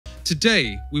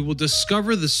Today, we will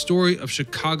discover the story of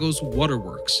Chicago's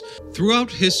waterworks.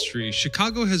 Throughout history,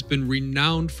 Chicago has been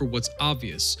renowned for what's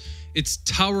obvious, its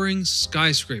towering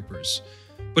skyscrapers.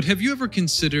 But have you ever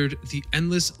considered the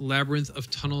endless labyrinth of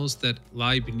tunnels that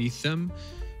lie beneath them?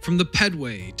 From the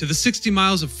Pedway to the 60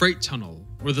 miles of freight tunnel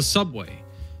or the subway,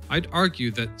 I'd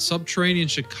argue that subterranean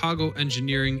Chicago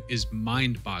engineering is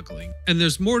mind-boggling. And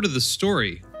there's more to the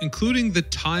story, including the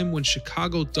time when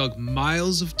Chicago dug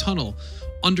miles of tunnel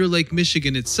under Lake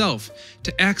Michigan itself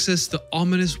to access the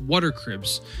ominous water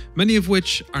cribs, many of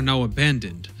which are now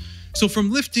abandoned. So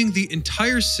from lifting the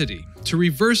entire city to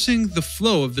reversing the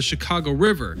flow of the Chicago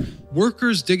River,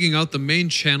 workers digging out the main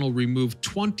channel removed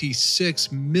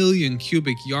 26 million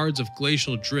cubic yards of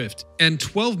glacial drift and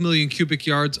 12 million cubic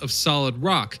yards of solid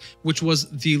rock, which was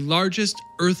the largest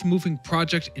earth-moving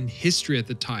project in history at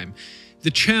the time. The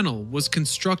channel was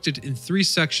constructed in 3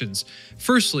 sections.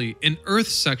 Firstly, an earth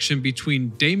section between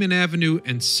Damon Avenue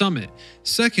and Summit.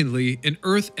 Secondly, an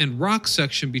earth and rock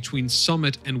section between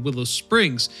Summit and Willow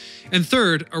Springs. And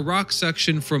third, a rock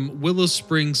section from Willow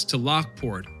Springs to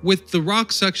Lockport, with the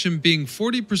rock section being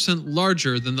 40%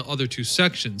 larger than the other 2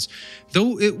 sections.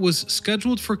 Though it was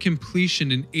scheduled for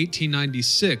completion in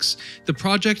 1896, the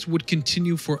project would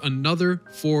continue for another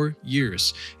 4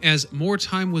 years, as more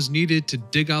time was needed to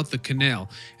dig out the canal.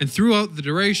 And throughout the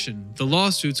duration, the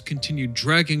lawsuits continued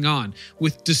dragging on,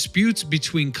 with disputes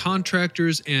between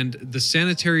contractors and the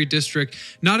sanitary district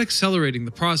not accelerating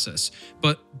the process.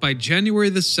 But by January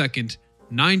the 2nd,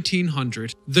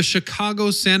 1900, the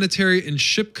Chicago Sanitary and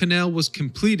Ship Canal was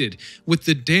completed, with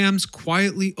the dams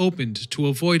quietly opened to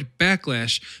avoid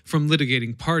backlash from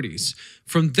litigating parties.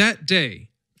 From that day,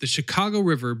 the Chicago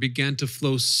River began to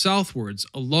flow southwards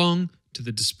along to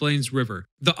the Des Plaines River.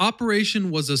 The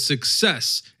operation was a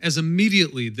success, as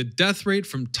immediately the death rate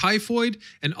from typhoid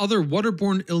and other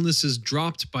waterborne illnesses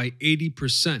dropped by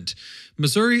 80%.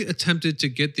 Missouri attempted to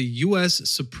get the U.S.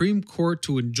 Supreme Court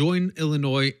to enjoin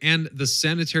Illinois and the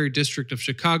Sanitary District of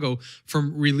Chicago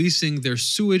from releasing their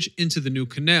sewage into the new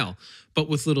canal, but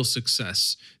with little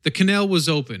success. The canal was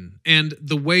open, and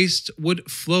the waste would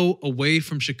flow away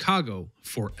from Chicago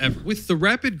forever. With the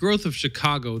rapid growth of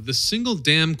Chicago, the single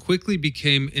dam quickly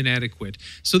became inadequate,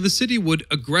 so the city would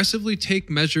aggressively take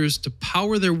measures to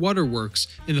power their waterworks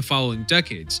in the following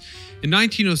decades. In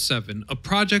 1907, a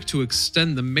project to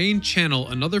extend the main channel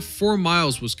another 4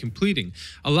 miles was completing,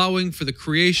 allowing for the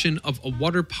creation of a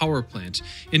water power plant.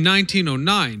 In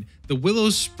 1909, the Willow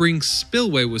Springs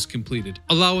Spillway was completed,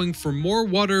 allowing for more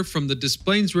water from the Des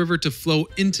Plaines River to flow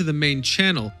into the main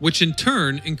channel, which in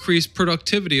turn increased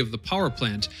productivity of the power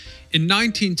plant. In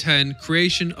 1910,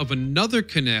 creation of another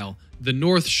canal, the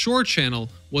North Shore Channel,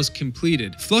 was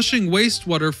completed, flushing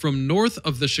wastewater from north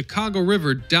of the Chicago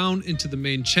River down into the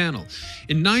main channel.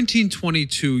 In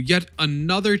 1922, yet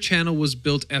another channel was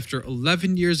built after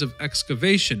 11 years of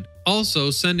excavation, also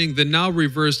sending the now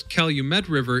reversed Calumet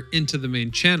River into the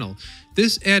main channel.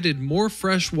 This added more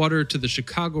fresh water to the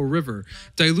Chicago River,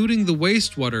 diluting the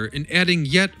wastewater and adding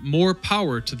yet more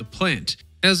power to the plant.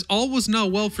 As all was now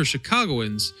well for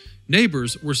Chicagoans,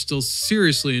 neighbors were still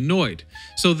seriously annoyed,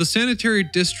 so the sanitary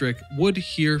district would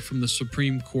hear from the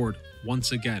Supreme Court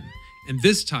once again, and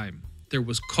this time there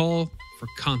was call for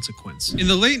consequence. In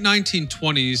the late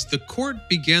 1920s, the court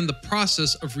began the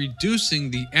process of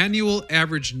reducing the annual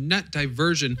average net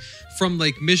diversion from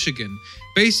Lake Michigan,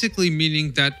 basically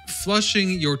meaning that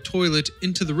flushing your toilet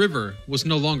into the river was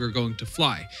no longer going to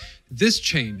fly. This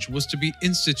change was to be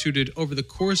instituted over the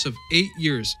course of 8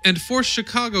 years and forced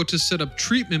Chicago to set up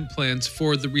treatment plants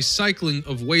for the recycling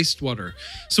of wastewater.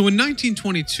 So in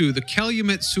 1922, the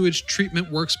Calumet Sewage Treatment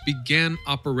Works began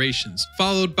operations,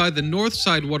 followed by the North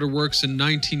Side Waterworks in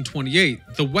 1928,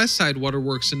 the West Side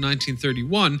Waterworks in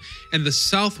 1931, and the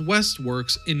Southwest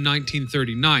Works in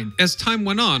 1939. As time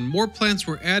went on, more plants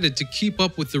were added to keep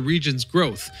up with the region's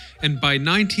growth, and by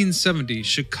 1970,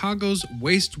 Chicago's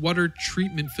wastewater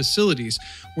treatment facilities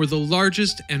were the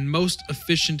largest and most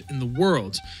efficient in the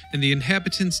world, and the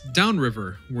inhabitants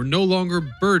downriver were no longer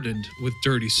burdened with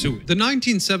dirty sewage. The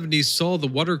 1970s saw the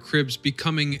water cribs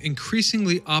becoming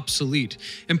increasingly obsolete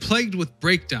and plagued with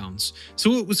breakdowns,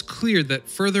 so it was clear that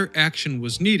further action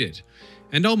was needed.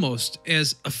 And almost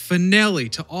as a finale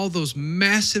to all those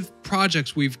massive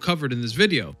projects we've covered in this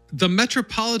video, the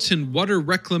Metropolitan Water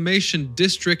Reclamation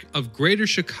District of Greater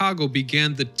Chicago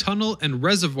began the Tunnel and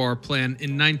Reservoir Plan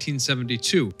in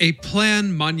 1972, a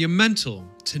plan monumental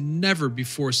to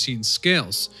never-before-seen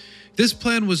scales. This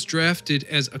plan was drafted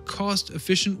as a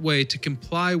cost-efficient way to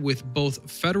comply with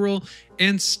both federal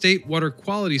and state water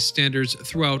quality standards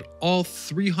throughout all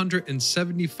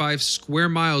 375 square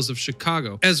miles of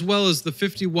Chicago, as well as the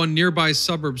 51 nearby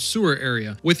suburb sewer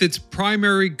area, with its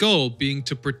primary goal being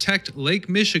to protect Lake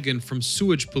Michigan from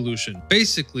sewage pollution.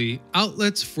 Basically,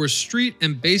 outlets for street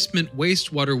and basement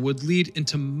wastewater would lead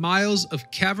into miles of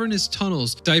cavernous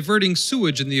tunnels, diverting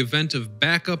sewage in the event of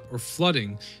backup or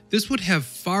flooding. This would have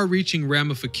far-reaching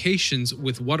ramifications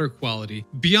with water quality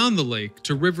beyond the lake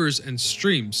to rivers and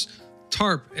streams.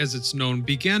 TARP, as it's known,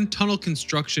 began tunnel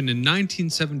construction in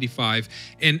 1975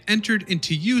 and entered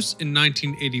into use in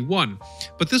 1981.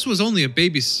 But this was only a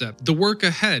baby step. The work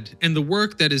ahead, and the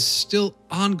work that is still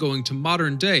ongoing to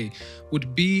modern day,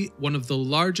 would be one of the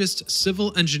largest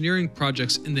civil engineering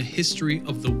projects in the history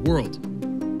of the world.